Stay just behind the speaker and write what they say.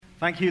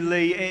Thank you,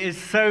 Lee. It is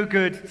so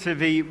good to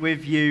be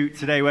with you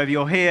today, whether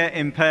you're here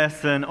in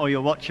person or you're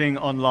watching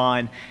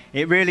online.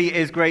 It really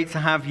is great to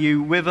have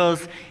you with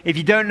us. If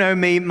you don't know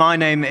me, my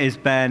name is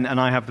Ben, and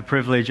I have the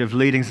privilege of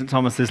leading St.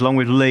 Thomas's along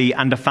with Lee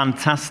and a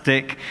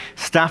fantastic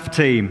staff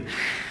team.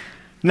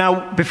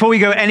 Now, before we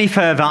go any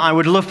further, I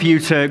would love for you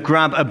to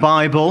grab a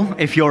Bible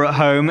if you're at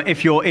home.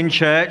 If you're in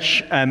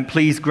church,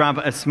 please grab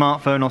a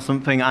smartphone or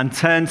something and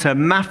turn to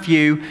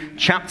Matthew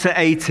chapter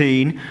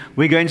 18.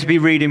 We're going to be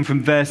reading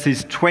from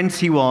verses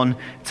 21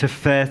 to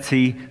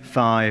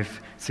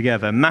 35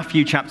 together.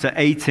 Matthew chapter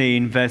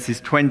 18,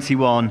 verses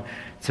 21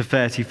 to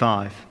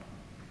 35.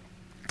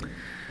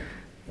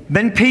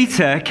 Then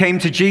Peter came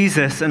to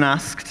Jesus and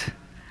asked,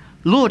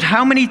 "Lord,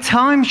 how many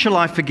times shall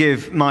I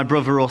forgive my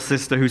brother or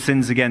sister who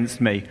sins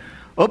against me?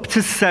 Up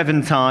to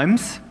 7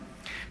 times?"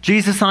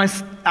 Jesus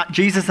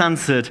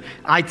answered,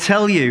 "I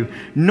tell you,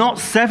 not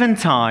 7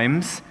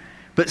 times,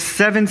 but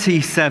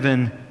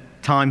 77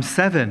 times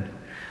 7.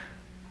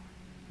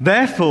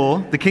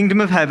 Therefore, the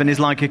kingdom of heaven is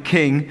like a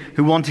king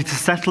who wanted to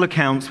settle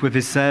accounts with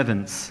his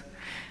servants.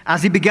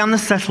 As he began the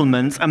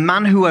settlement, a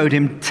man who owed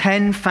him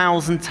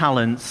 10,000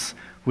 talents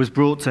was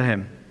brought to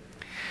him.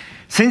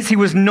 Since he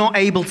was not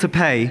able to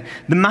pay,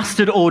 the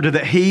master ordered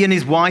that he and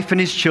his wife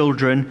and his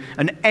children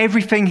and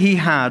everything he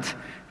had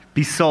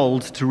be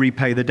sold to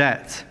repay the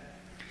debt.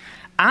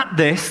 At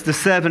this, the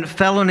servant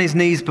fell on his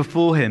knees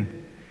before him.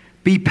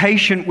 'Be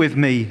patient with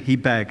me,' he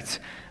begged,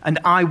 'and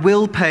I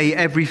will pay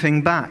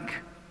everything back.'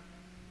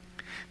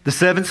 The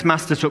servant's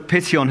master took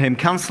pity on him,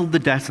 cancelled the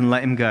debt, and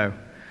let him go.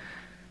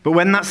 But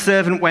when that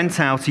servant went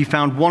out, he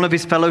found one of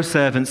his fellow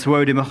servants who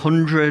owed him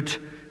 100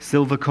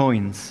 silver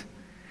coins.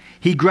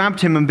 He grabbed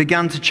him and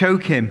began to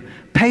choke him.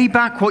 'Pay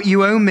back what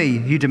you owe me,'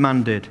 he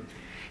demanded.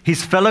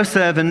 His fellow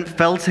servant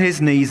fell to his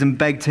knees and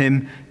begged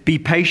him, 'Be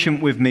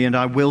patient with me and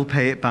I will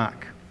pay it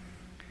back.'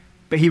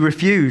 But he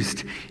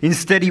refused.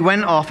 Instead, he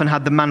went off and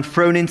had the man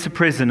thrown into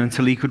prison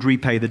until he could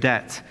repay the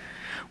debt.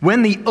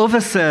 When the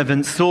other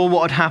servants saw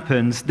what had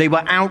happened, they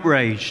were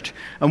outraged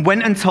and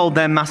went and told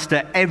their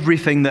master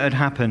everything that had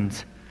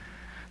happened.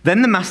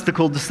 Then the master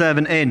called the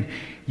servant in.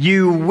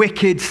 'You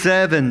wicked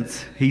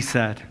servant,' he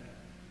said.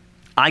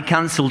 'I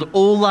cancelled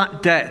all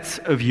that debt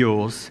of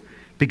yours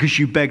because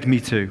you begged me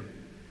to.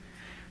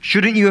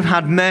 Shouldn't you have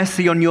had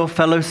mercy on your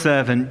fellow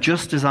servant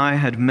just as I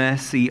had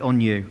mercy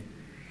on you?'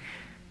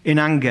 In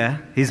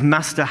anger, his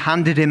master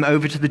handed him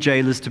over to the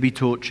jailers to be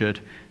tortured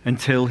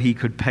until he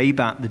could pay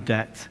back the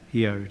debt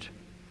he owed.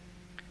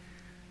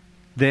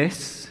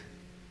 This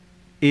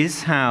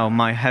is how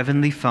my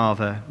heavenly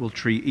Father will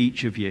treat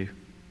each of you,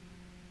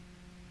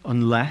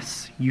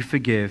 unless you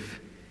forgive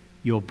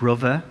your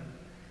brother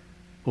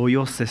or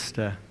your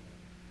sister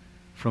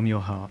from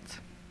your heart."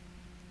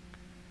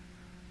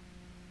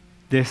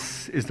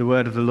 This is the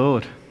word of the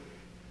Lord.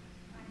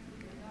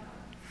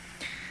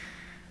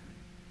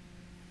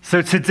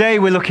 So today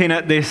we're looking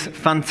at this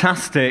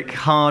fantastic,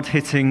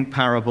 hard-hitting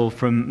parable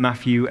from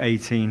Matthew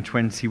 18,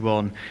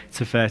 21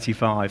 to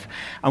 35.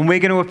 And we're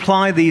going to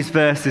apply these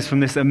verses from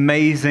this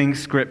amazing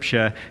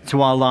scripture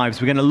to our lives.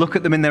 We're going to look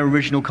at them in their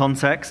original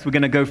context. We're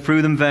going to go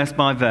through them verse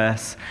by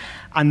verse.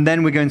 And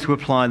then we're going to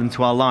apply them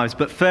to our lives.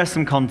 But first,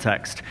 some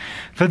context.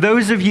 For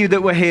those of you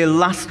that were here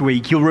last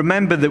week, you'll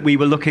remember that we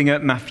were looking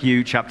at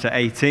Matthew chapter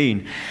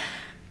 18,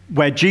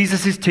 where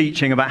Jesus is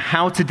teaching about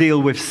how to deal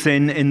with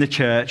sin in the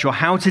church, or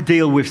how to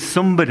deal with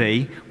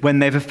somebody when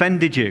they've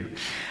offended you.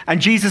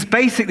 And Jesus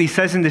basically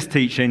says in this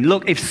teaching,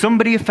 look, if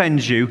somebody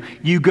offends you,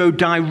 you go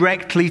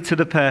directly to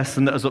the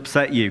person that has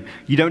upset you.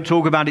 You don't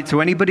talk about it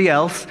to anybody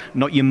else,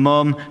 not your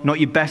mum,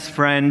 not your best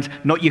friend,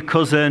 not your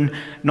cousin,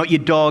 not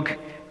your dog.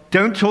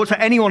 Don't talk to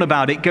anyone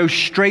about it. Go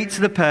straight to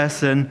the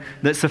person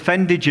that's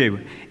offended you.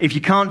 If you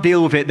can't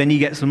deal with it, then you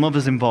get some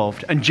others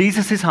involved. And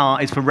Jesus'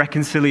 heart is for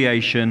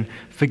reconciliation,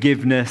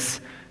 forgiveness,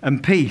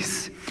 and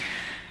peace.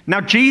 Now,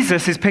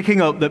 Jesus is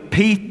picking up that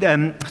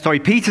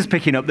Peter's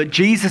picking up that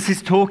Jesus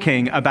is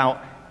talking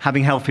about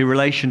having healthy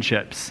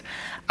relationships.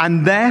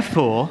 And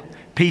therefore,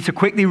 Peter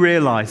quickly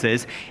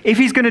realizes if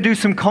he's going to do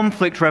some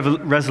conflict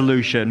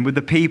resolution with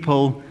the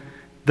people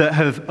that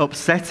have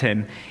upset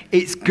him,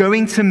 it's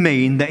going to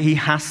mean that he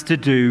has to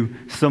do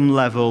some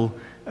level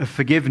of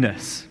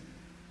forgiveness.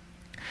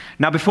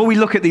 Now, before we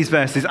look at these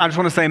verses, I just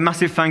want to say a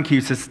massive thank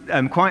you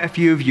to quite a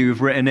few of you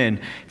who've written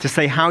in to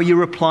say how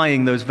you're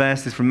applying those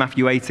verses from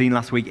Matthew 18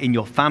 last week in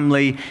your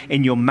family,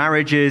 in your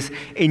marriages,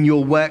 in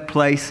your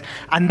workplace.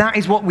 And that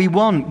is what we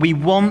want. We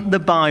want the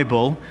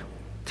Bible,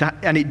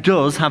 and it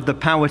does have the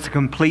power to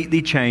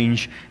completely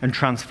change and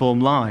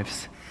transform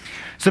lives.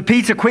 So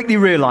Peter quickly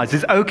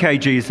realizes, okay,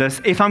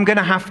 Jesus, if I'm going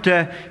to have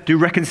to do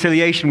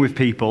reconciliation with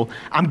people,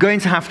 I'm going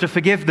to have to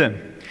forgive them.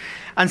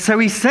 And so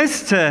he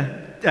says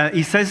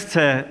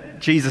to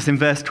Jesus in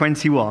verse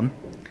 21,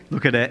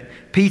 look at it,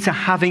 Peter,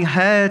 having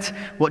heard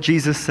what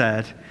Jesus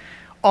said,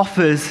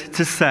 offers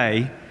to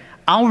say,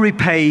 I'll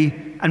repay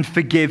and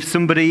forgive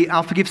somebody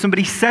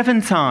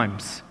 7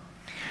 times.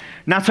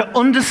 Now, to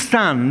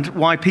understand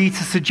why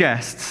Peter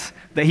suggests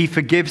that he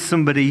forgives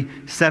somebody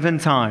 7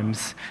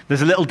 times,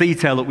 there's a little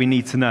detail that we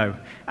need to know,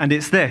 and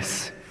it's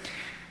this.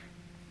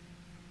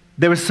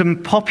 There was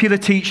some popular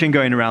teaching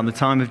going around the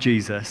time of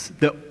Jesus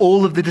that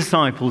all of the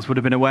disciples would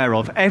have been aware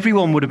of.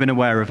 Everyone would have been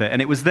aware of it,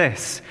 and it was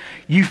this.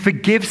 You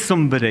forgive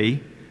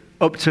somebody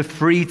up to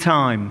 3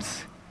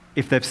 times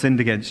if they've sinned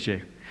against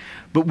you.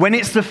 But when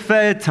it's the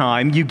 3rd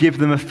time, you give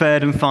them a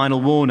 3rd and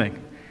final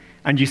warning.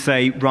 And you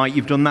say, right,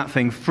 you've done that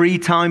thing 3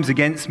 times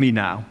against me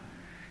now.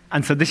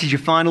 And so this is your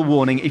final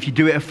warning. If you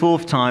do it a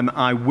 4th time,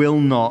 I will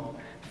not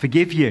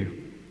forgive you.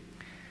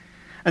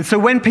 And so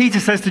when Peter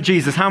says to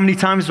Jesus, how many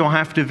times do I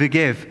have to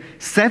forgive?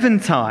 7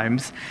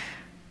 times.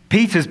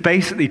 Peter's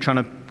basically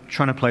trying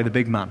to play the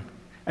big man.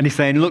 And he's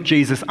saying, look,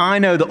 Jesus, I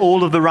know that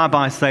all of the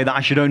rabbis say that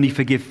I should only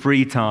forgive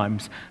 3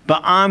 times,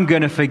 but I'm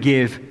going to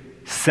forgive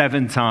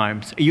 7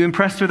 times. Are you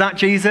impressed with that,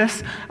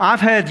 Jesus? I've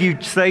heard you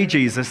say,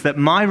 Jesus, that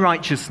my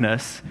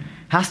righteousness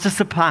has to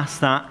surpass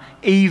that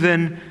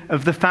even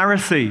of the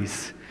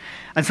Pharisees.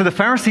 And so the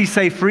Pharisees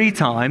say 3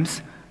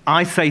 times,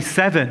 I say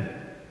 7.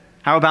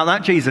 How about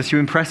that, Jesus? You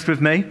impressed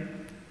with me?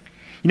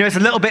 You know, it's a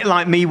little bit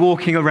like me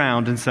walking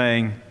around and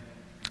saying,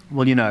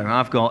 well, you know,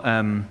 I've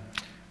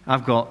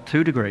got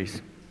 2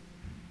 degrees.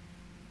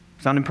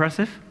 Sound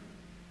impressive?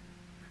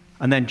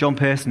 And then John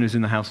Pearson, who's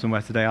in the house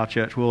somewhere today, our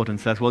church warden,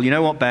 says, well, you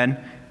know what,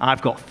 Ben?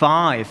 I've got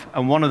 5,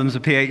 and one of them's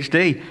a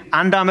PhD,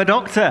 and I'm a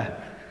doctor.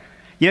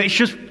 You know, it's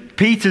just,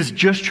 Peter's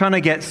just trying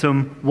to get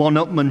some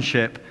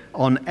one-upmanship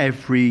on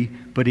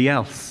everybody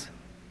else.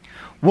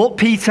 What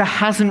Peter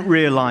hasn't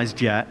realized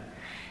yet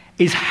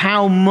is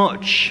how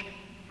much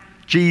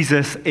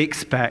Jesus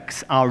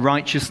expects our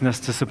righteousness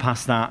to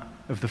surpass that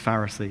of the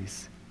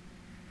Pharisees.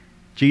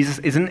 Jesus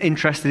isn't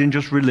interested in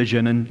just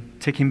religion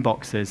and ticking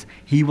boxes.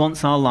 He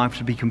wants our life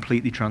to be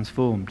completely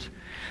transformed.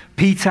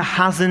 Peter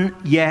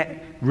hasn't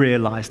yet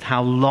realized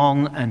how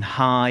long and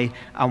high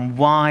and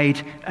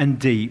wide and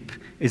deep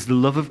is the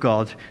love of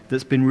God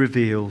that's been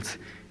revealed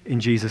in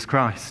Jesus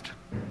Christ.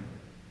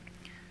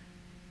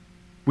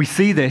 We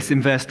see this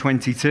in verse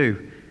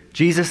 22.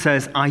 Jesus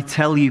says, I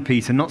tell you,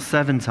 Peter, not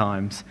 7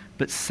 times,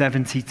 but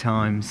 70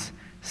 times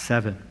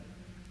 7.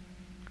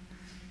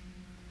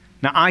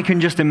 Now, I can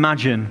just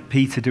imagine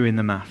Peter doing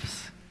the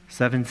maths.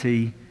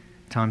 70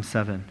 times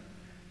 7.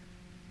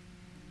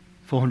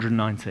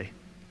 490.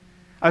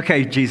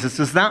 Okay, Jesus,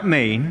 does that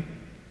mean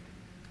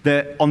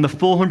that on the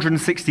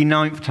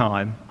 469th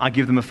time, I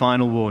give them a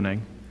final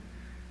warning,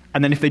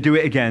 and then if they do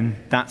it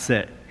again, that's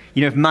it?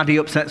 You know, if Maddie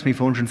upsets me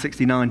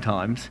 469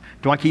 times,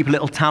 do I keep a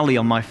little tally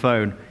on my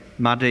phone?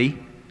 Maddie,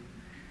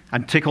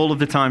 and tick all of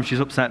the times she's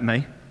upset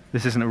me.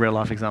 This isn't a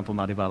real-life example,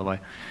 Maddie, by the way.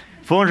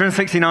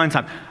 469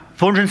 times.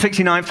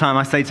 469th time,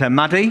 I say to her,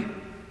 Maddie,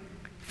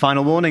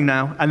 final warning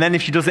now. And then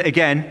if she does it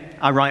again,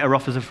 I write her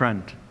off as a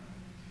friend.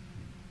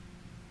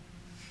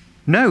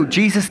 No,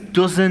 Jesus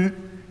doesn't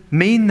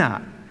mean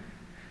that.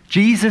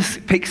 Jesus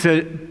picks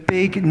a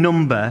big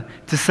number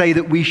to say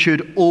that we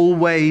should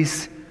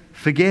always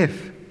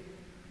forgive.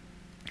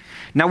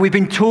 Now, we've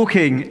been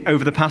talking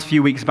over the past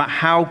few weeks about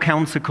how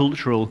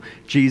countercultural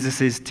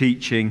Jesus'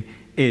 teaching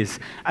is.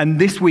 And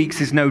this week's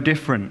is no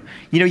different.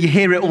 You know, you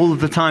hear it all of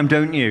the time,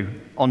 don't you?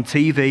 On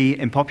TV,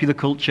 in popular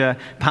culture,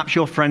 perhaps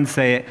your friends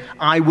say it,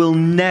 I will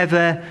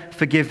never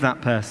forgive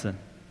that person.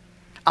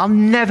 I'll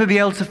never be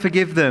able to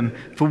forgive them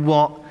for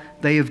what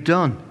they have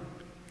done.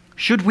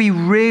 Should we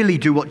really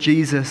do what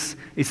Jesus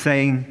is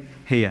saying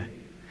here?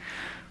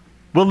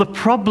 Well, the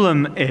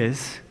problem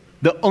is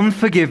that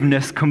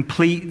unforgiveness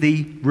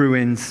completely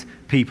ruins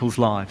people's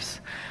lives.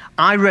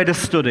 I read a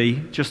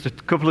study just a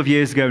couple of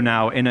years ago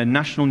now in a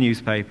national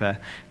newspaper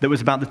that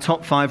was about the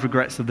top 5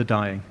 regrets of the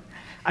dying.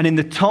 And in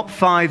the top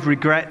 5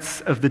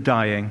 regrets of the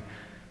dying,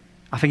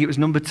 I think it was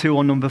number 2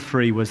 or number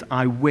 3 was,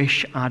 I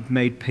wish I'd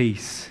made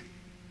peace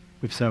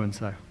with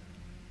so-and-so.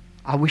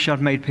 I wish I'd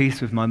made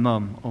peace with my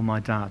mum or my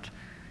dad.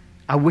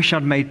 I wish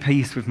I'd made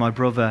peace with my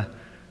brother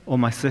or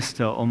my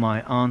sister or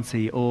my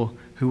auntie or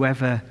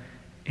whoever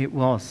it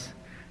was.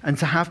 And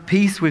to have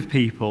peace with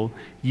people,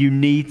 you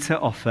need to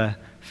offer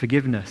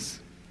forgiveness.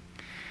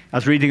 I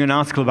was reading an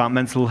article about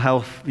mental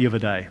health the other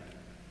day.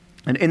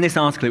 And in this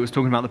article, it was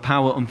talking about the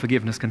power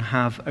unforgiveness can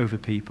have over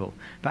people,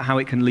 but how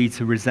it can lead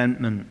to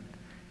resentment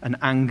and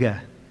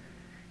anger,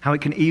 how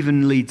it can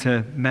even lead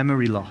to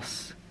memory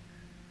loss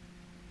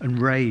and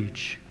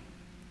rage.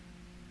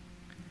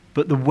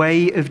 But the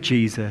way of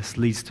Jesus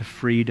leads to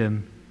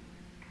freedom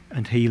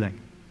and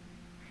healing.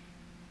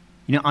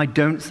 You know, I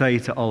don't say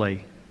to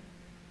Ollie,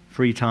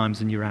 3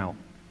 times and you're out,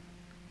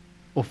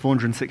 or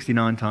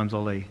 469 times,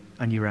 Ollie,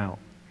 and you're out.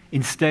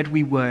 Instead,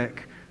 we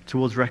work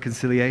towards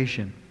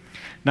reconciliation.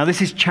 Now,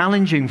 this is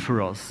challenging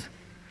for us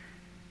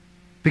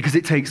because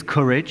it takes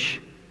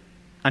courage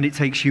and it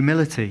takes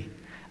humility.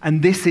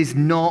 And this is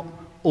not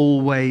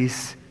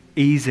always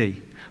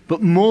easy.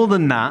 But more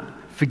than that,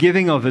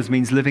 forgiving others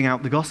means living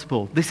out the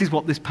gospel. This is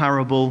what this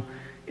parable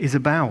is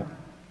about.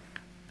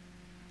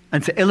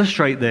 And to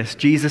illustrate this,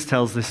 Jesus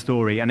tells this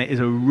story, and it is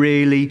a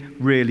really,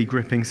 really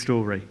gripping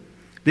story.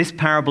 This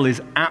parable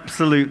is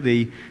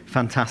absolutely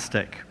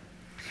fantastic.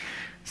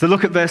 So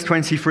look at verse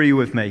 23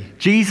 with me.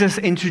 Jesus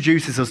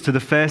introduces us to the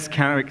first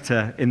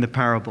character in the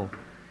parable.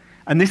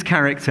 And this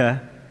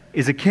character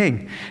is a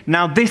king.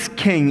 Now, this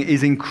king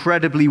is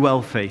incredibly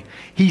wealthy.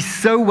 He's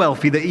so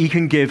wealthy that he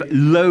can give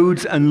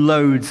loads and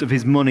loads of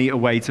his money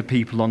away to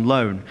people on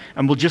loan.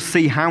 And we'll just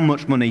see how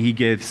much money he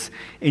gives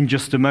in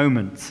just a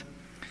moment.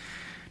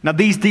 Now,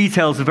 these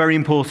details are very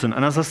important.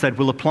 And as I said,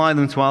 we'll apply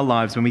them to our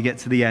lives when we get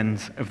to the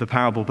end of the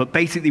parable. But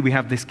basically, we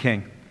have this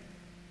king.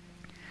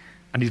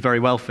 And he's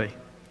very wealthy.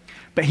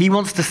 But he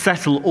wants to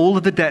settle all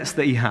of the debts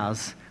that he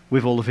has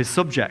with all of his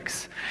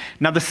subjects.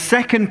 Now, the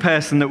second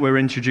person that we're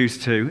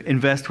introduced to in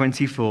verse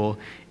 24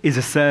 is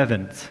a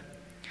servant.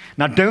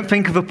 Now, don't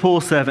think of a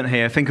poor servant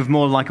here. Think of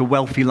more like a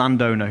wealthy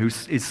landowner who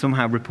is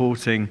somehow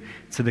reporting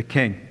to the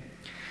king.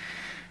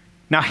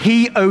 Now,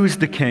 he owes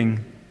the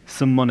king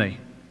some money.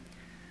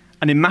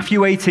 And in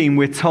Matthew 18,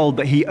 we're told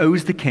that he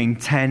owes the king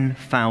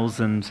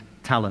 10,000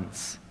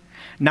 talents.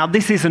 Now,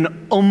 this is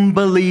an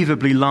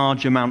unbelievably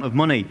large amount of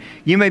money.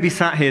 You may be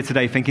sat here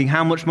today thinking,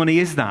 how much money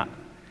is that?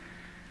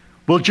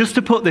 Well, just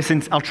to put this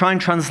in, I'll try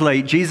and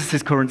translate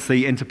Jesus'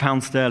 currency into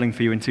pound sterling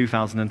for you in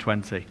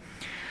 2020.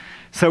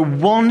 So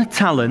 1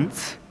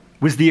 talent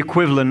was the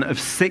equivalent of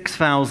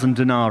 6,000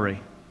 denarii.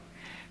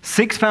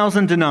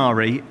 6,000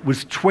 denarii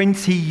was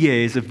 20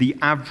 years of the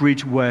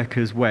average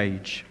worker's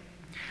wage.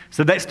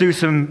 So let's do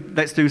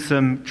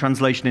some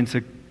translation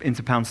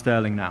into pound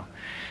sterling now.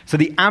 So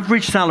the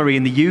average salary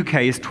in the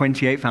UK is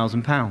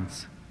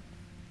 £28,000.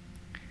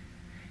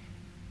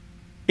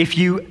 If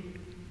you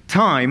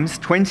times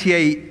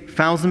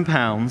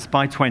 £28,000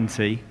 by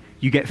 20,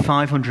 you get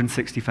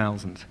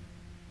 560,000.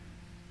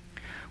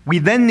 We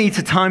then need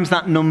to times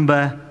that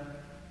number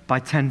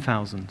by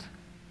 10,000.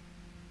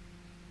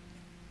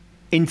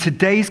 In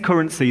today's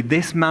currency,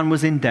 this man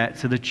was in debt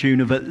to the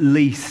tune of at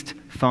least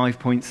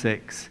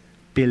 £5.6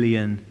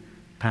 billion.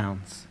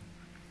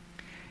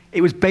 It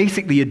was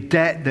basically a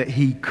debt that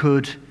he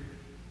could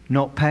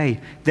not pay.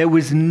 There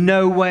was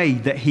no way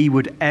that he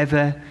would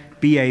ever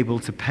be able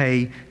to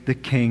pay the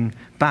king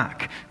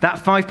back. That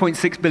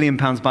 £5.6 billion,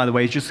 by the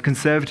way, is just a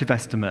conservative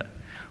estimate.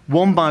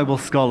 One Bible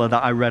scholar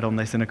that I read on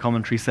this in a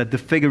commentary said the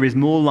figure is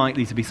more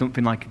likely to be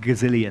something like a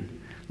gazillion,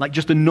 like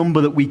just a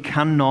number that we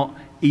cannot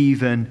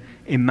even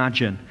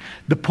imagine.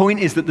 The point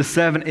is that the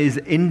servant is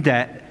in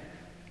debt.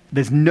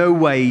 There's no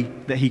way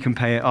that he can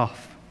pay it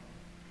off.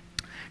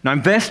 Now,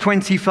 in verse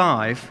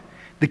 25,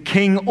 the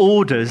king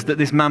orders that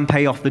this man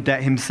pay off the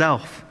debt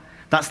himself.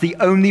 That's the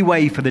only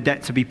way for the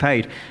debt to be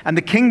paid. And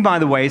the king, by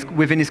the way, is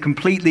within his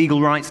complete legal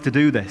rights to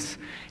do this.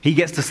 He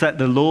gets to set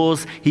the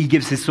laws. He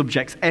gives his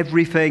subjects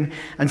everything.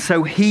 And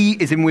so he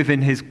is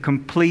within his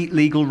complete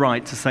legal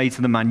right to say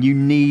to the man, you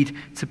need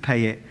to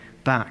pay it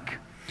back.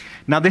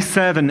 Now, this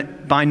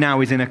servant by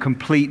now is in a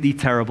completely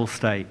terrible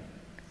state.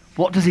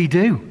 What does he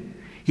do?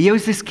 He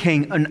owes this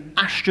king an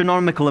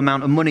astronomical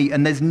amount of money,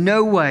 and there's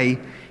no way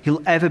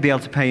he'll ever be able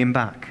to pay him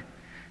back.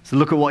 So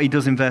look at what he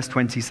does in verse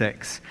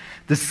 26.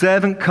 The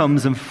servant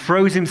comes and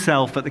throws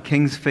himself at the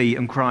king's feet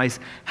and cries,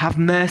 have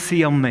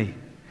mercy on me.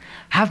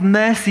 Have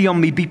mercy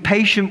on me. Be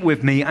patient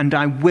with me, and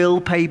I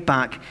will pay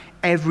back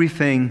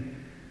everything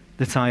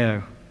that I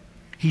owe.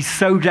 He's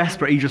so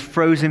desperate, he just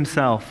throws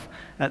himself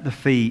at the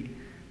feet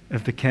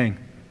of the king.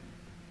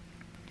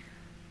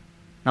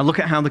 Now look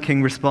at how the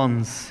king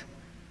responds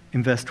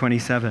in verse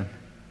 27.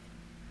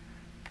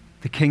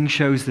 The king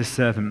shows this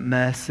servant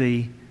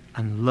mercy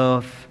and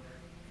love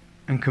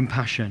and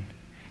compassion.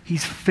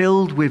 He's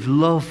filled with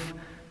love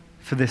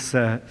for this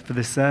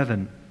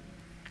servant.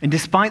 And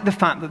despite the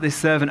fact that this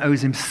servant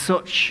owes him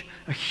such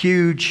a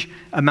huge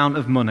amount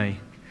of money,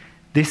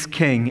 this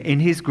king, in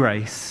his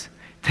grace,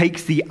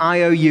 takes the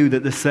IOU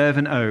that the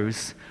servant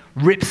owes,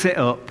 rips it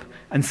up,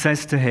 and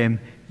says to him,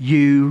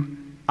 you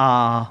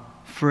are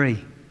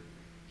free.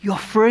 You're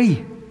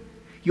free.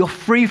 You're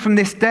free from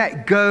this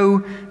debt.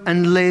 Go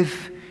and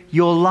live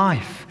your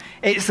life.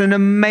 It's an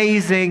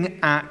amazing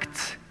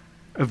act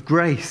of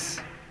grace.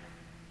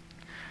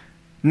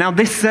 Now,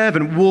 this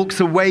servant walks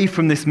away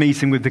from this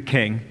meeting with the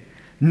king,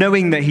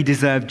 knowing that he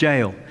deserved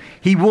jail.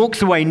 He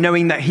walks away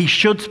knowing that he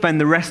should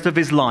spend the rest of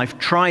his life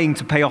trying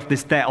to pay off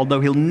this debt, although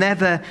he'll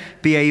never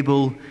be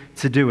able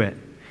to do it.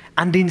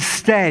 And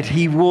instead,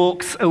 he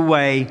walks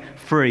away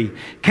free.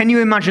 Can you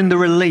imagine the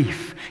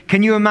relief?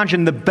 Can you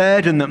imagine the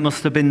burden that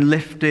must have been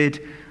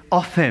lifted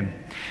off him?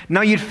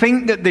 Now, you'd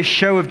think that this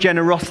show of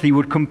generosity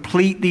would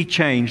completely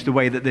change the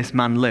way that this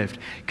man lived.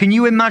 Can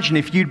you imagine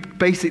if you'd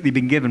basically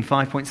been given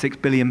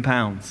 £5.6 billion?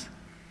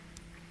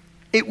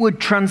 It would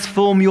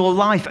transform your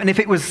life. And if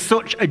it was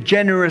such a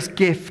generous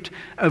gift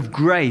of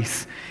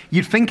grace,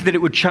 you'd think that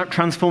it would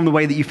transform the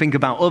way that you think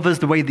about others,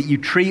 the way that you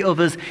treat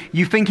others.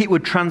 You think it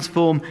would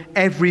transform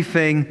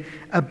everything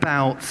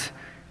about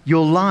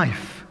your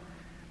life.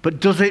 But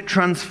does it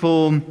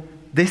transform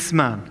this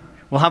man?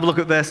 Well, have a look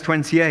at verse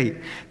 28.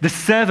 The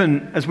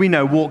servant, as we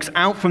know, walks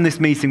out from this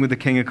meeting with the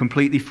king a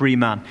completely free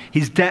man.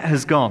 His debt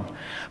has gone.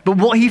 But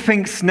what he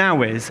thinks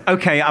now is,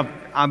 okay,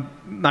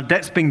 my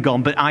debt's been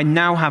gone, but I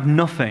now have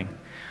nothing.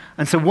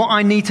 And so what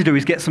I need to do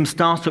is get some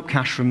startup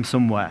cash from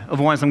somewhere.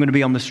 Otherwise, I'm going to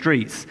be on the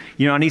streets.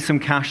 I need some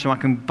cash so I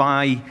can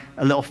buy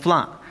a little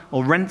flat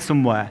or rent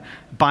somewhere,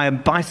 buy a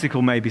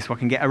bicycle maybe so I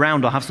can get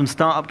around, or have some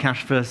startup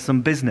cash for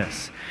some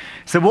business.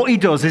 So what he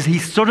does is he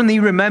suddenly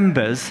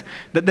remembers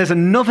that there's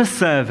another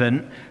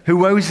servant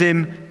who owes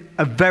him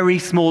a very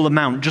small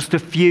amount, just a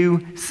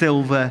few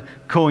silver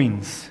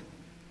coins.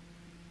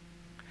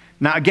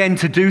 Now again,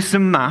 to do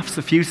some maths,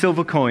 a few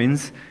silver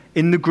coins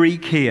in the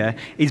Greek here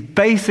is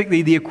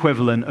basically the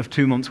equivalent of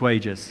 2 months'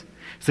 wages.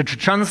 So to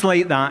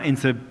translate that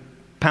into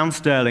pound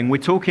sterling, we're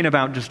talking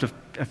about just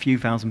a few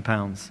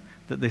 £1,000s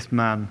that this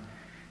man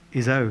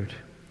is owed.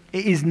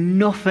 It is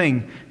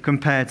nothing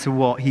compared to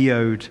what he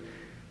owed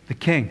the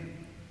king.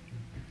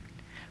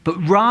 But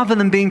rather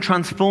than being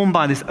transformed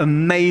by this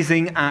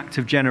amazing act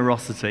of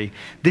generosity,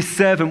 this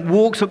servant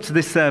walks up to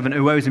this servant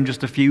who owes him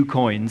just a few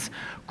coins,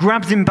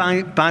 grabs him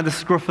by the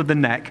scruff of the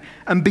neck,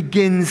 and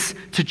begins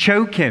to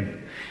choke him.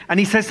 And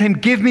he says to him,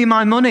 "Give me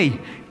my money.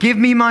 Give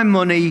me my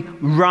money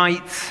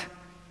right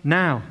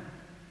now."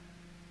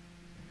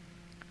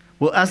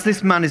 Well, as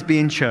this man is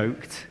being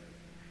choked,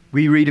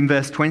 we read in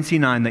verse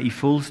 29 that he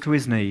falls to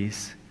his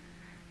knees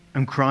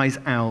and cries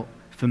out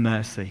for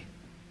mercy.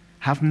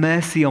 "Have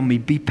mercy on me,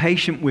 be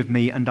patient with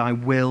me, and I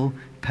will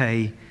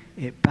pay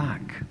it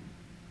back."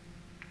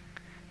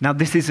 Now,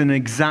 this is an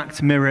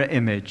exact mirror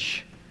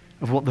image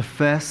of what the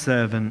first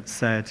servant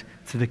said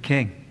to the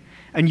king.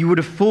 And you would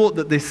have thought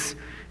that this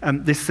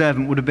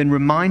servant would have been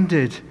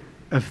reminded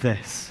of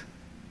this.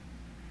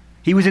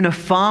 He was in a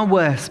far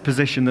worse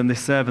position than this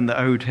servant that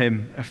owed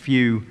him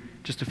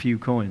just a few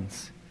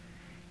coins.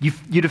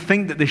 You'd have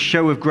think that this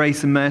show of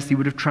grace and mercy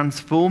would have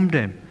transformed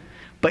him.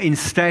 But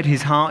instead,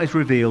 his heart is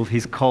revealed.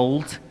 He's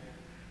cold,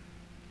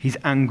 he's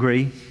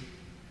angry,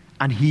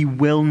 and he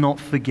will not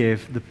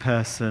forgive the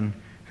person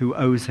who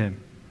owes him.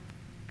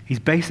 He's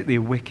basically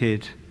a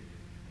wicked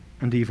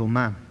and evil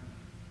man.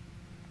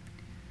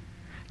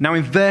 Now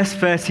in verse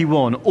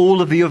 31,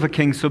 all of the other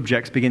king's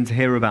subjects begin to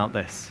hear about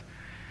this.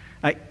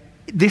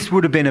 This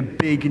would have been a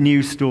big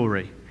news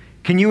story.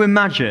 Can you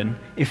imagine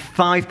if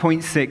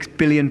 £5.6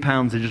 billion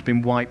had just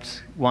been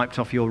wiped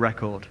off your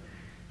record?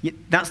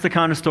 That's the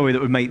kind of story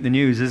that would make the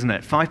news, isn't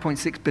it?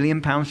 £5.6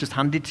 billion just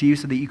handed to you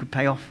so that you could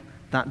pay off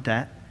that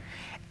debt.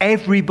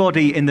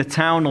 Everybody in the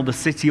town or the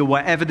city or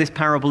wherever this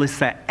parable is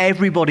set,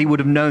 everybody would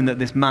have known that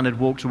this man had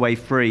walked away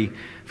free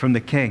from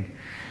the king.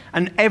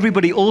 And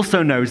everybody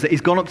also knows that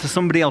he's gone up to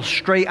somebody else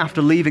straight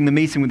after leaving the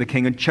meeting with the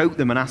king and choked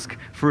them and asked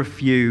for a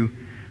few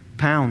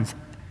pounds.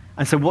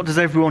 And so what does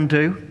everyone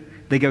do?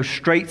 They go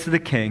straight to the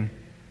king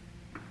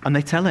and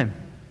they tell him.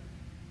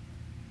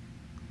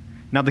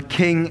 Now the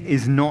king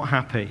is not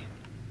happy.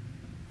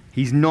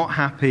 He's not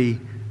happy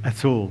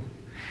at all.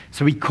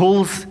 So he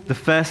calls the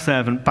first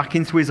servant back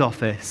into his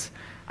office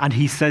and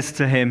he says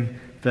to him,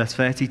 verse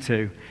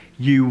 32,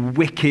 "You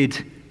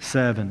wicked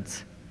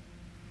servant."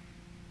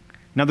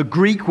 Now the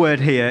Greek word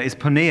here is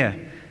porneia.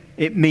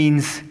 It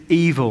means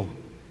evil,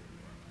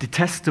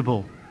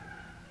 detestable,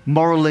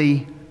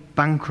 morally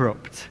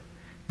bankrupt.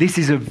 This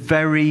is a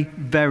very,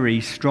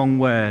 very strong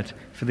word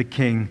for the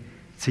king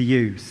to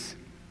use.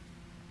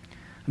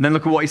 And then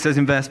look at what he says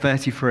in verse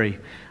 33.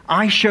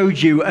 "I showed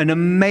you an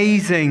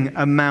amazing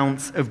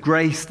amount of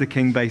grace," the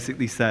king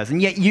basically says,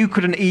 "and yet you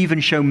couldn't even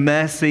show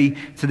mercy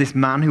to this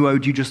man who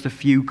owed you just a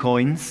few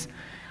coins.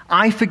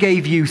 I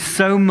forgave you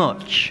so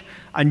much,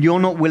 and you're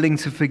not willing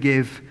to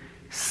forgive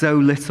so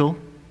little."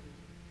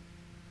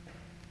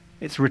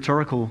 It's a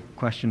rhetorical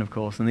question, of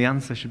course, and the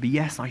answer should be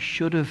yes, I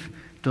should have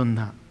done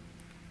that.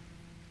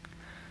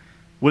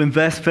 Well, in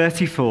verse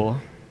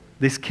 34,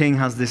 this king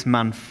has this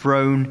man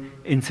thrown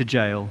into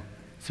jail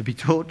to be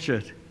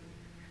tortured.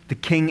 The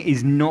king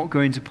is not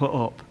going to put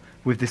up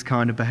with this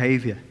kind of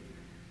behavior.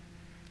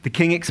 The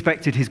king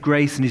expected his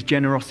grace and his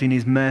generosity and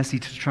his mercy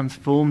to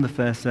transform the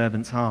first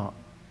servant's heart.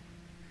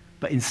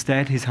 But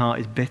instead, his heart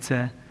is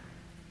bitter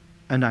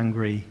and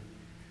angry.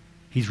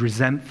 He's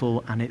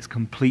resentful, and it's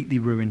completely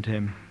ruined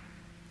him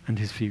and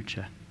his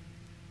future.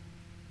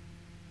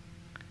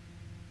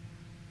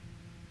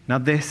 Now,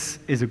 this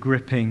is a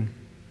gripping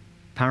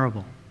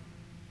parable.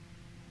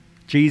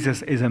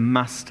 Jesus is a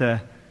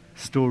master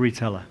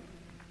storyteller.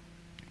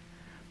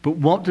 But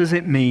what does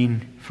it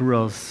mean for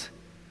us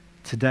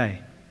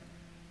today?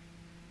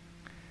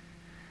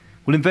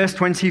 Well, in verse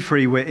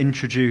 23, we're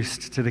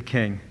introduced to the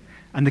king.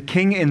 And the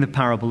king in the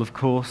parable, of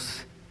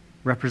course,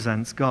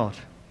 represents God.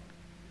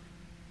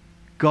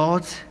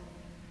 God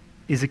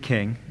is a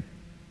king,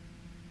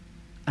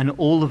 and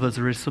all of us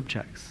are his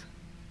subjects.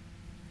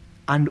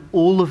 And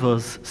all of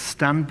us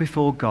stand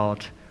before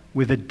God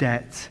with a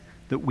debt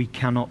that we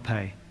cannot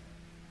pay.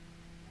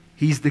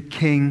 He's the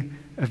king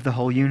of the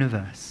whole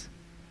universe.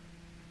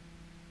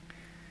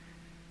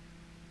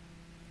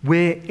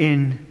 We're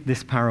in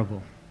this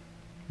parable.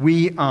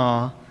 We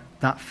are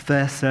that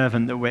first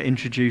servant that we're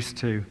introduced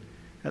to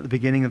at the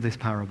beginning of this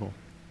parable.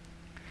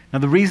 Now,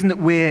 the reason that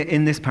we're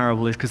in this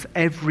parable is because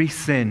every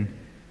sin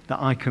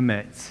that I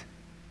commit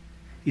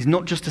is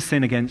not just a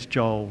sin against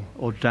Joel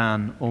or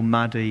Dan or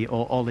Maddie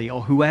or Ollie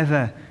or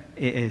whoever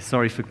it is.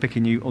 Sorry for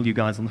picking all you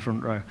guys on the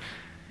front row.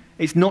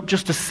 It's not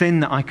just a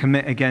sin that I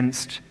commit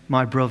against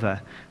my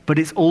brother, but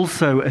it's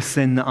also a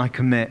sin that I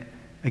commit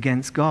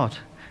against God.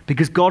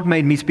 Because God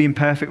made me to be in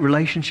perfect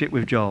relationship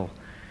with Joel.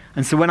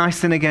 And so when I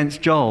sin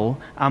against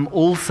Joel, I'm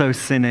also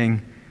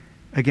sinning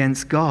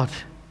against God.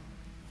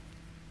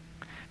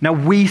 Now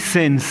we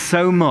sin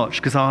so much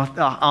because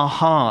our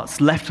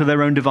hearts, left to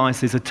their own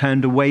devices, are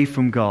turned away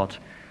from God.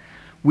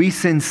 We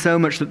sin so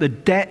much that the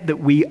debt that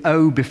we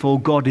owe before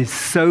God is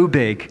so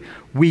big,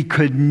 we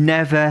could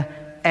never,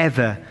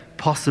 ever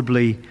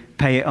possibly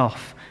pay it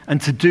off.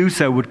 And to do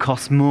so would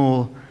cost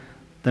more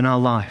than our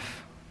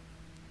life.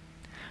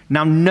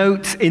 Now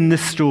note in the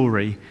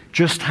story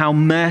just how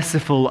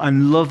merciful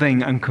and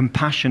loving and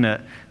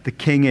compassionate the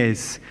king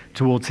is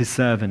towards his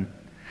servant.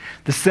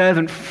 The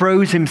servant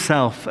throws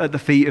himself at the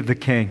feet of the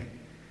king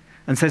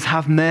and says,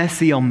 "Have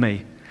mercy on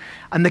me."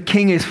 And the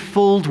king is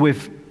filled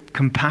with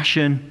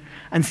compassion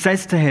and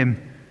says to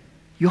him,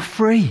 "You're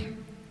free.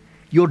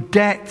 Your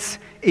debt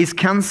is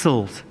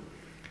cancelled."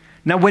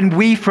 Now, when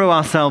we throw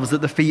ourselves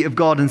at the feet of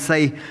God and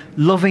say,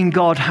 "Loving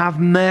God, have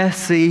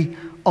mercy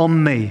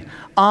on me,"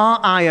 our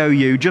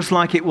IOU, just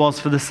like it was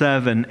for the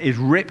servant, is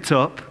ripped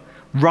up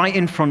right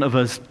in front of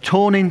us,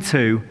 torn in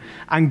two,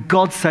 and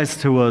God says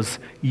to us,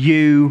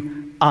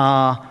 "You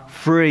are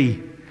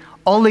free."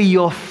 Ollie,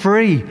 you're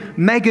free.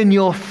 Megan,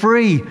 you're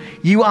free.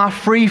 You are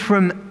free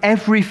from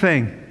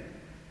everything.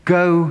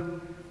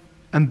 Go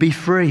and be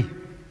free.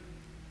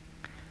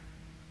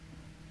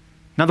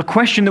 Now, the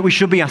question that we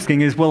should be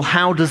asking is, well,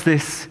 how does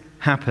this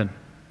happen?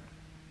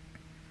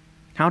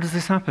 How does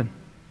this happen?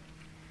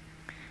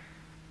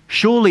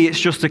 Surely it's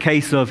just a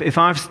case of, if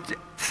I've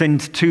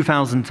sinned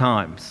 2,000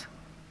 times,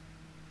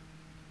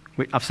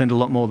 I've sinned a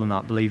lot more than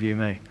that, believe you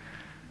me.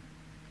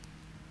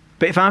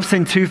 But if I've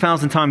sinned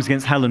 2,000 times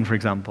against Helen, for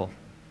example,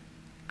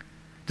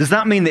 does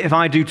that mean that if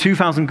I do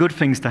 2,000 good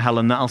things to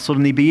Helen, that I'll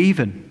suddenly be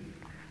even?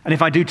 And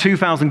if I do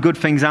 2,000 good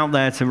things out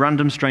there to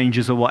random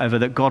strangers or whatever,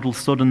 that God will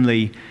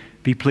suddenly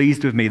be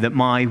pleased with me, that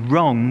my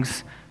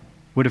rights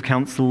would have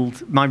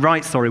cancelled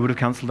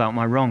out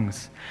my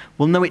wrongs?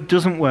 Well, no, it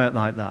doesn't work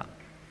like that.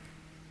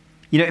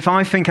 You know, if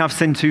I think I've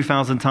sinned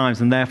 2,000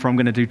 times and therefore I'm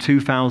going to do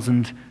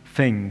 2,000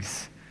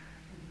 things,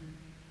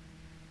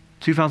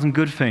 2,000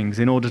 good things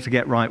in order to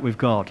get right with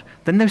God,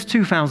 then those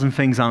 2,000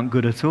 things aren't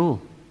good at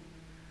all.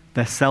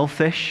 They're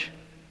selfish.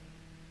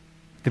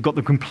 They've got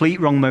the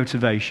complete wrong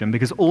motivation,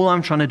 because all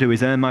I'm trying to do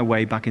is earn my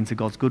way back into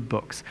God's good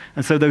books.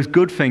 And so those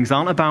good things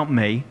aren't about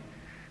me.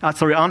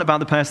 Aren't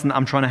about the person that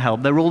I'm trying to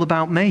help. They're all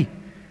about me.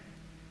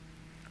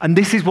 And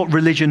this is what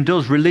religion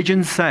does.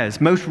 Religion says,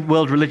 most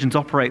world religions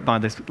operate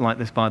like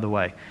this, by the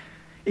way.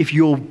 If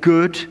your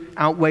good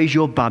outweighs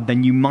your bad,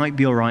 then you might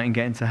be all right and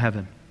get into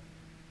heaven.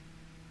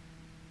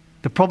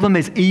 The problem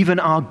is even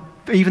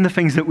the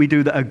things that we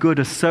do that are good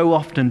are so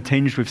often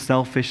tinged with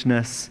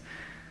selfishness,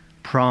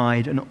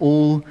 pride, and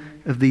all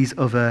of these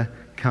other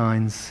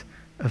kinds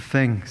of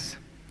things.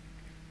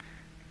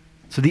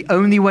 So the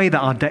only way that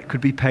our debt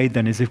could be paid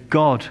then is if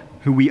God,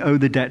 who we owe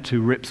the debt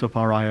to, rips up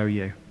our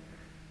IOU.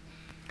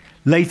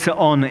 Later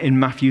on in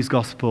Matthew's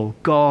gospel,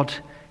 God,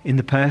 in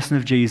the person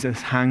of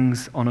Jesus,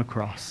 hangs on a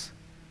cross.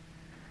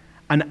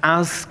 And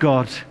as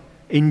God,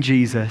 in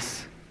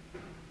Jesus,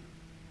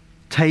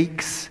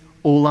 takes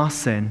all our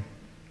sin,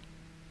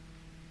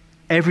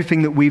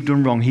 everything that we've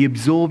done wrong, he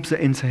absorbs it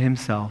into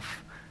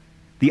himself.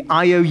 The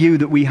IOU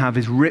that we have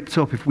is ripped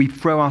up if we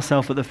throw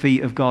ourselves at the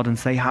feet of God and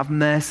say, "Have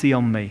mercy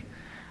on me."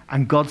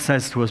 And God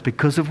says to us,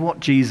 because of what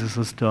Jesus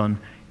has done,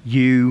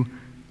 you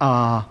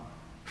are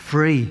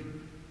free.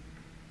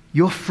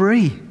 You're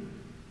free.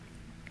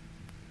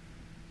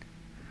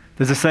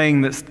 There's a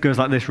saying that goes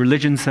like this: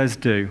 religion says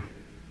do,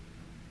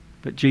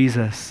 but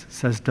Jesus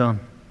says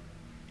done.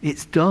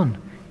 It's done.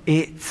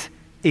 It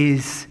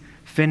is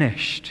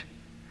finished.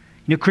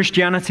 You know,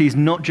 Christianity is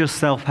not just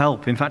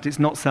self-help. In fact, it's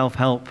not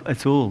self-help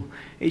at all.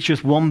 It's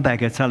just one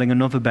beggar telling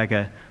another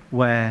beggar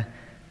where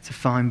to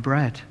find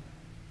bread.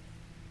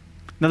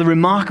 Now, the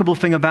remarkable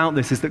thing about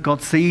this is that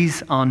God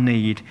sees our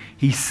need.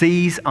 He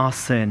sees our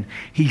sin.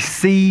 He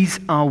sees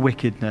our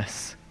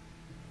wickedness.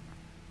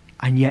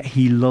 And yet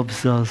he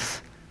loves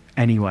us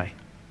anyway.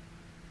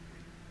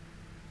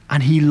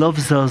 And he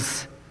loves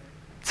us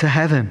to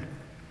heaven.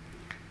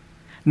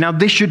 Now,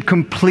 this should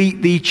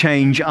completely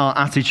change our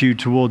attitude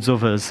towards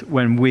others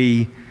when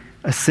we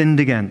are sinned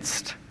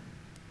against.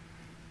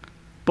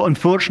 But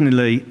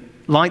unfortunately,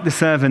 like the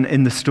servant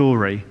in the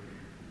story,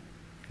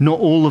 not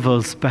all of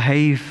us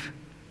behave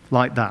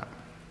like that.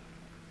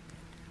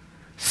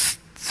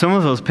 Some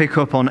of us pick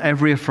up on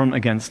every affront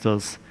against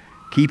us,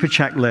 keep a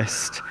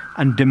checklist,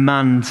 and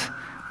demand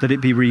that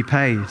it be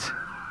repaid,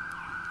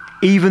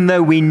 even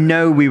though we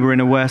know we were in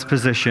a worse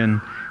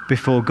position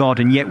before God,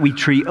 and yet we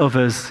treat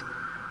others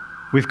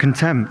with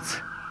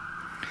contempt.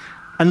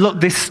 And look,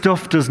 this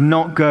stuff does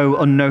not go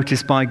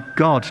unnoticed by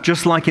God.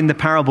 Just like in the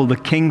parable, the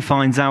king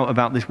finds out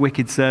about this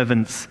wicked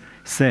servant's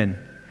sin.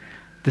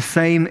 The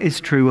same is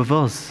true of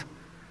us.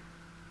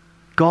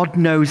 God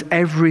knows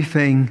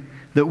everything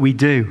that we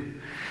do.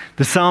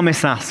 The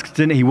psalmist asked,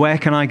 didn't he, where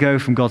can I go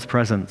from God's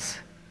presence?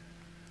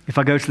 If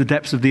I go to the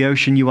depths of the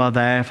ocean, you are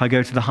there. If I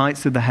go to the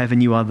heights of the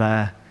heaven, you are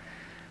there.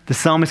 The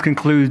psalmist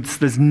concludes,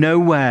 there's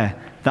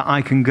nowhere that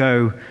I can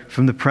go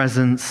from the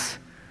presence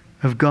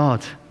of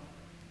God.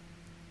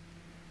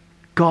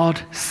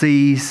 God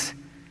sees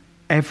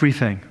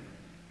everything.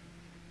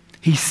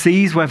 He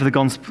sees whether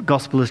the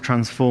gospel has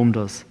transformed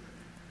us.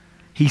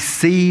 He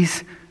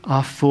sees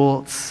our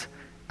thoughts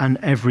and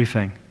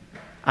everything.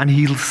 And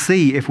he'll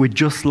see if we're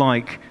just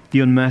like the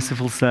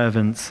unmerciful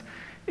servants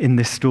in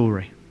this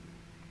story.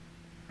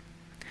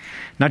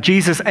 Now,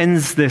 Jesus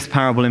ends this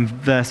parable in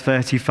verse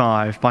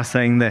 35 by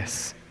saying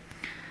this: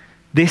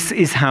 "This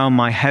is how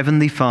my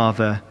heavenly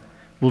Father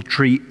will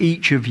treat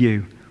each of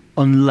you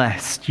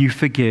unless you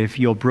forgive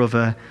your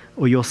brother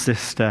or your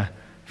sister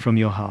from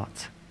your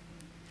heart."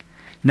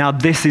 Now,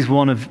 this is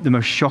one of the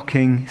most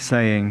shocking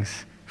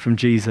sayings from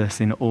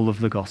Jesus in all of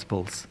the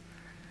Gospels.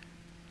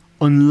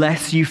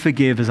 Unless you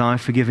forgive as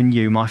I've forgiven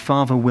you, my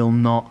Father will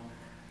not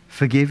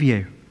forgive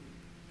you.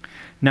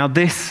 Now,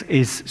 this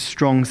is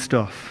strong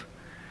stuff.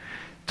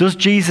 Does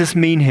Jesus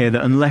mean here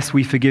that unless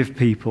we forgive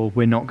people,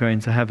 we're not going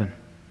to heaven?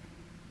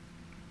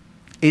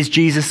 Is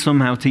Jesus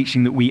somehow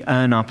teaching that we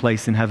earn our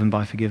place in heaven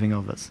by forgiving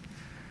others?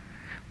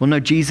 Well,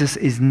 no, Jesus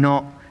is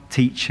not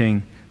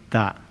teaching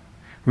that.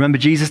 Remember,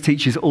 Jesus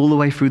teaches all the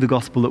way through the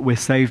gospel that we're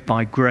saved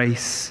by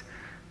grace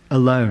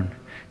alone.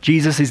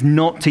 Jesus is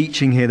not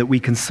teaching here that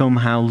we can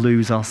somehow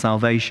lose our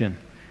salvation.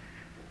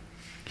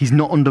 He's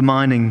not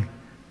undermining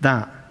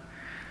that.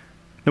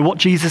 Now, what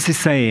Jesus is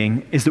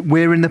saying is that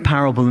we're in the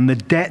parable and the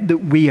debt that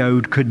we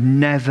owed could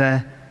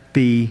never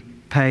be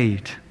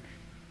paid.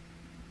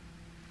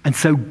 And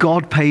so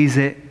God pays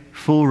it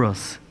for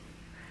us.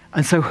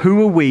 And so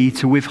who are we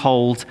to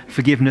withhold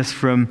forgiveness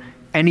from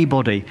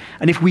anybody?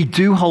 And if we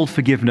do hold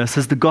forgiveness,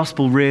 has the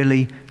gospel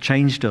really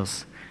changed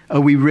us?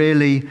 Are we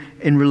really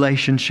in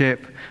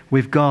relationship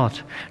with God?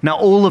 Now,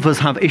 all of us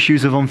have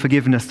issues of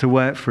unforgiveness to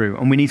work through,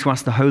 and we need to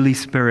ask the Holy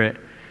Spirit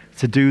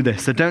to do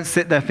this. So don't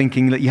sit there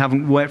thinking that you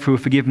haven't worked through a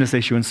forgiveness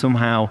issue and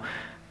somehow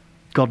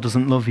God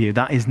doesn't love you.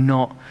 That is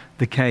not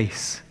the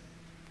case.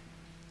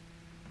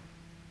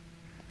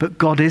 But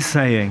God is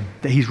saying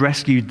that he's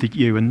rescued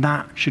you, and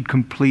that should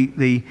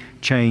completely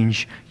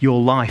change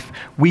your life.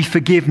 We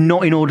forgive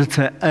not in order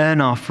to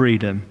earn our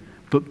freedom,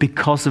 but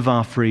because of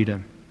our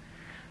freedom.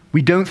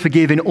 We don't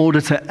forgive in order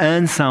to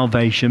earn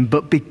salvation,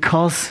 but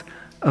because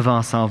of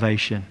our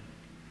salvation.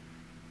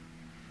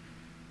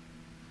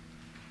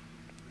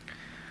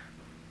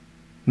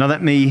 Now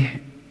let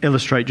me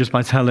illustrate just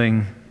by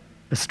telling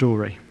a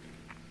story.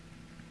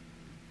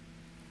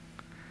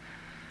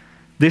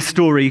 This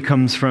story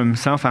comes from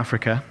South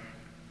Africa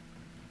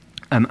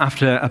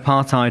after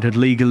apartheid had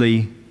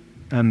legally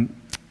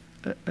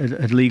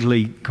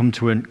come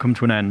to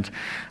an end.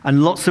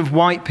 And lots of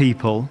white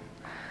people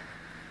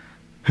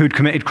who'd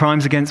committed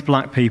crimes against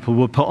black people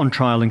were put on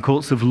trial in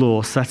courts of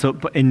law set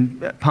up in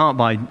part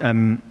by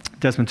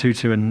Desmond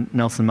Tutu and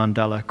Nelson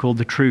Mandela, called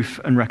the Truth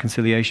and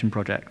Reconciliation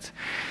Project.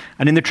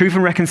 And in the Truth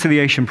and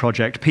Reconciliation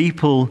Project,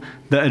 people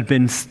that had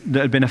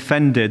been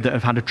offended, that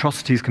have had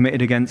atrocities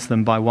committed against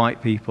them by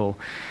white people,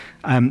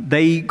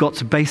 they got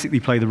to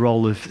basically play the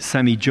role of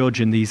semi-judge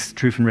in these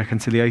Truth and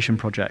Reconciliation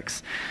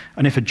projects.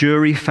 And if a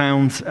jury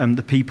found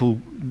the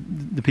people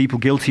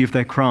guilty of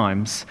their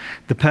crimes,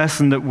 the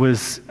person that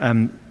was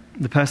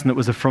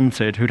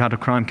affronted, who'd had a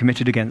crime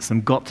committed against them,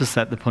 got to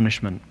set the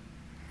punishment.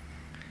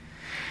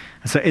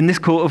 So in this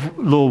court of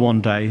law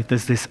one day,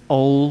 there's this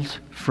old,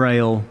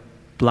 frail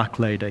black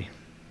lady.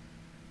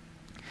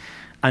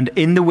 And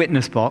in the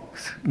witness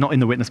box,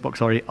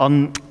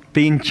 on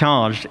being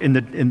charged, in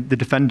the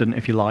defendant,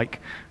 if you like,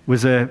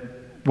 was a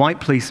white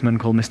policeman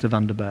called Mr.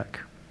 Van der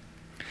Berk.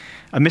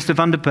 And Mr.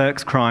 Van der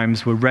Berk's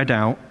crimes were read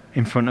out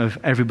in front of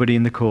everybody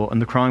in the court,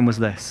 and the crime was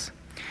this.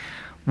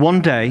 One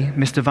day,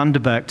 Mr. Van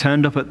der Berk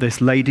turned up at this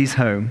lady's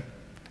home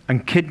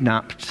and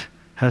kidnapped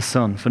her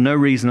son for no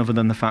reason other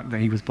than the fact that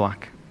he was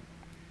black.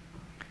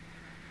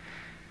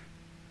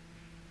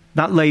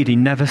 That lady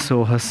never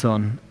saw her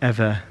son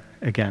ever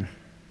again.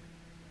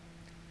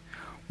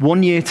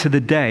 1 year to the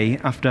day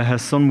after her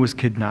son was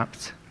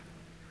kidnapped,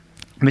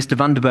 Mr.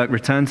 Van der Berk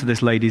returned to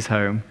this lady's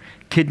home,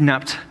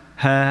 kidnapped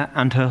her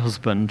and her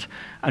husband,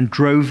 and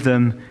drove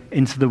them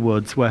into the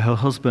woods where her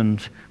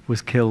husband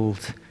was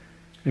killed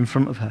in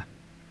front of her.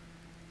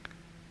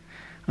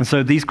 And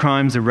so these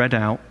crimes are read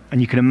out, and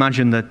you can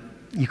imagine that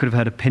you could have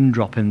heard a pin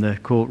drop in the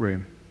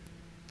courtroom.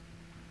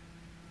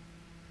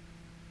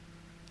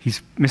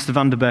 Mr.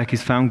 Van der Berk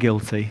is found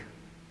guilty,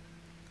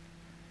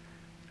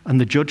 and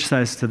the judge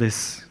says to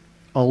this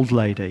old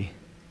lady,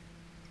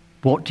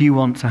 "What do you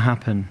want to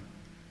happen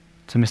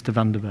to Mr.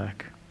 Van der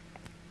Berk?"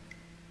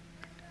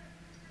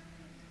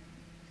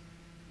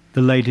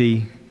 The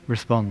lady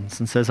responds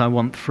and says, "I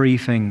want 3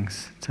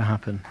 things to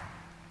happen.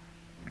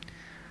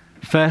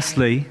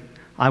 Firstly,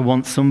 I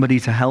want somebody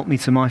to help me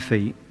to my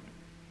feet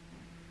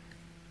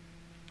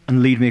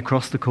and lead me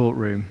across the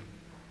courtroom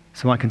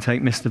so I can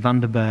take Mr.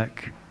 Van der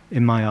Berk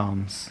in my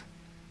arms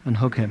and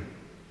hug him.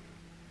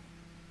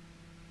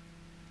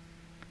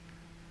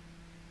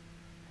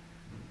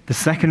 The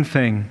second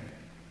thing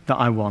that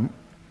I want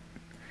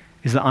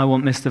is that I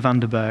want Mr.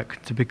 Vanderberg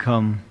to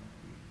become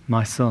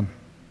my son.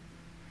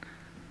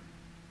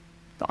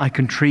 That I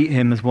can treat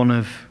him as one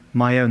of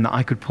my own, that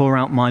I could pour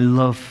out my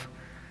love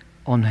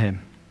on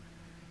him.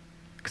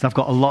 Because I've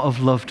got a lot of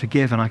love to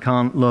give and I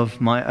can't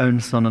love my own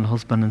son and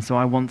husband, and so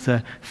I want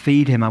to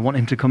feed him. I want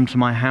him to come to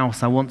my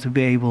house. I want to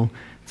be able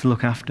to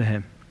look after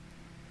him.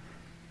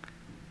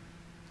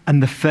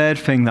 And the third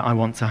thing that I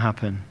want to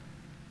happen,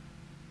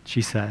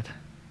 she said,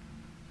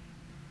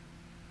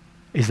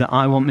 is that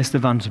I want Mr.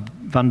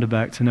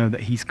 Vanderberg to know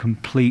that he's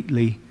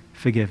completely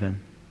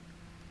forgiven.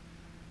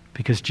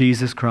 Because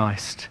Jesus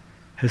Christ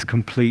has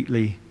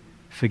completely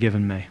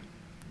forgiven me.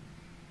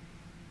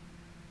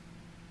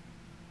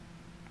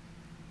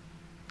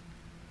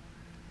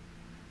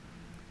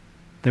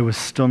 There was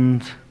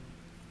stunned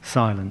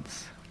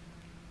silence.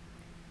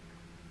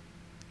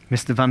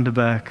 Mr.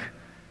 Vanderberg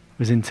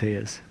was in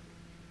tears.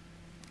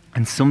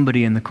 And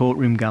somebody in the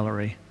courtroom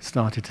gallery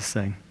started to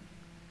sing.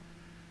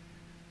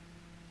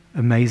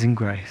 Amazing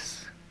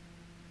grace.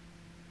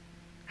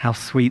 How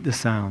sweet the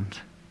sound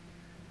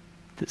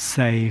that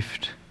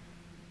saved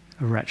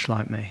a wretch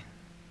like me.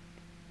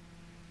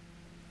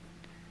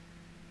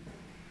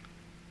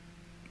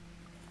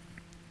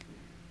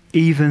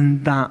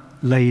 Even that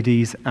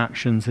lady's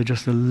actions are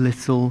just a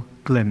little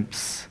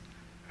glimpse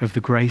of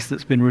the grace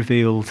that's been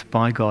revealed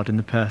by God in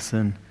the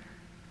person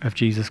of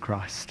Jesus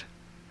Christ.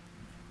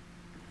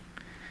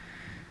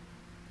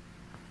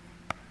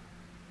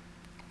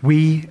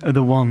 We are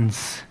the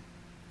ones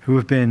who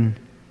have been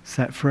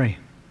set free.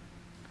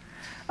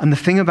 And the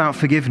thing about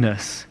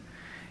forgiveness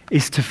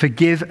is to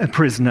forgive a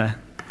prisoner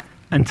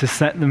and to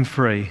set them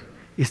free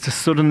is to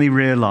suddenly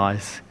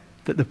realize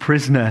that the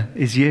prisoner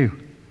is you.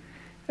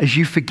 As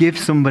you forgive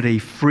somebody,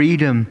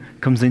 freedom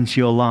comes into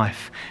your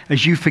life.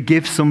 As you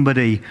forgive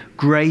somebody,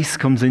 grace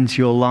comes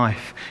into your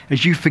life.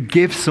 As you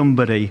forgive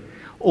somebody,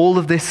 all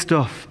of this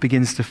stuff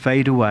begins to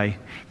fade away.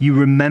 You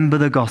remember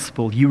the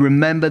gospel. You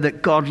remember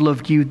that God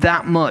loved you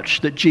that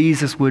much that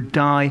Jesus would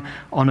die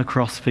on a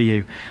cross for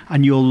you.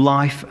 And your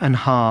life and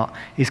heart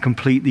is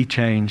completely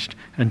changed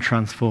and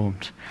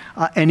transformed.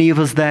 Are any of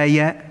us there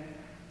yet?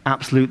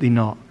 Absolutely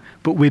not.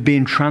 But we're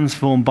being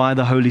transformed by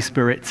the Holy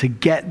Spirit to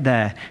get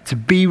there, to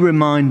be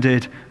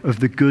reminded of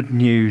the good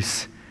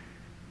news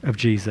of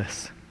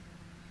Jesus.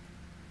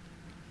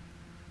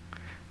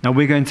 Now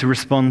we're going to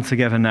respond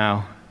together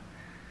now.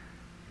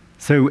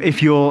 So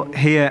if you're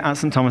here at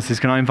St. Thomas's,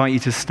 can I invite you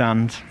to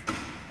stand?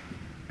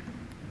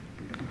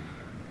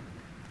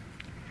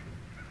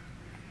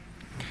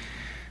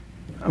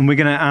 And we're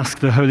going to ask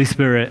the Holy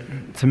Spirit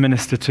to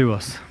minister to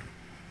us.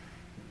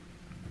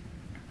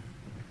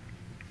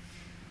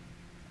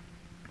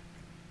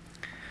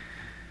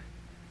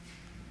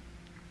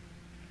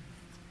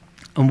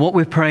 And what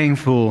we're praying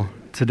for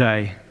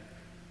today,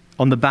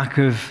 on the back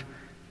of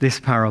this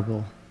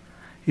parable,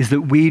 is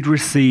that we'd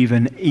receive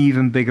an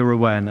even bigger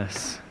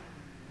awareness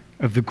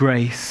of the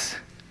grace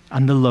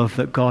and the love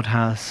that God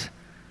has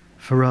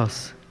for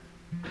us.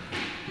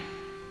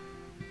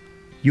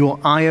 Your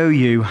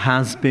IOU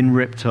has been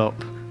ripped up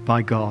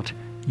by God.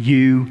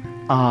 You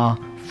are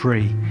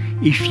free.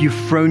 If you've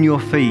thrown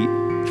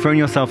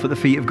yourself at the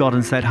feet of God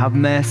and said, "Have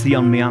mercy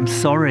on me, I'm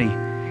sorry,"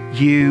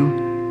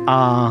 you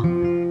are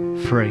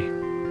free.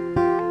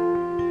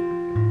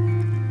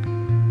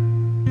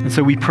 And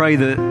so we pray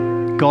that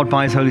God,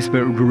 by His Holy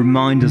Spirit, would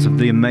remind us of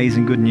the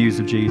amazing good news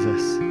of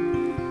Jesus.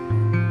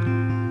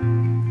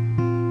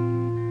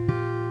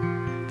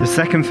 The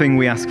second thing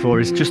we ask for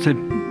is just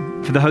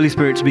for the Holy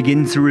Spirit to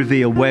begin to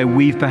reveal where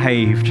we've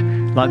behaved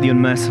like the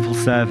unmerciful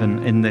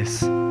servant in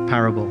this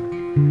parable.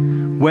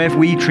 Where have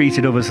we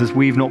treated others as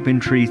we've not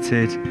been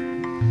treated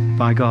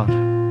by God?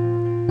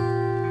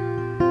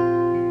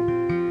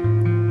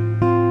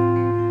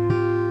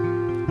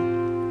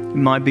 It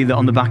might be that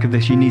on the back of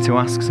this you need to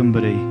ask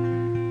somebody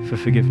for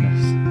forgiveness.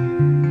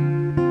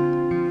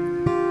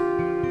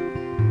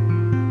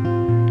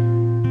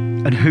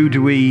 And who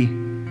do we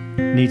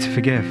need to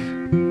forgive?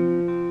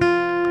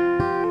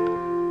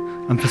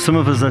 And for some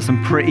of us, there's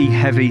some pretty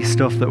heavy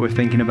stuff that we're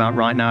thinking about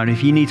right now. And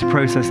if you need to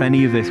process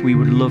any of this, we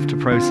would love to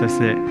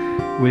process it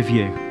with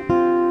you.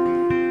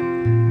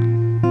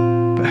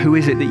 But who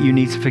is it that you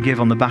need to forgive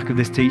on the back of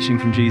this teaching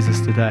from Jesus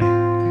today?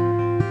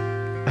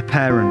 A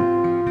parent,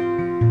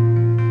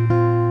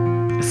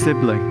 a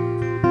sibling,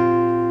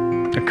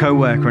 a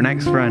co-worker, an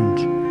ex-friend.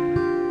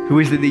 Who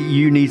is it that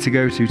you need to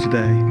go to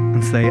today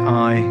and say,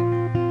 "I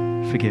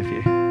forgive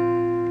you"?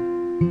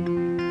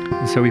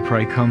 And so we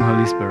pray, come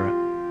Holy Spirit.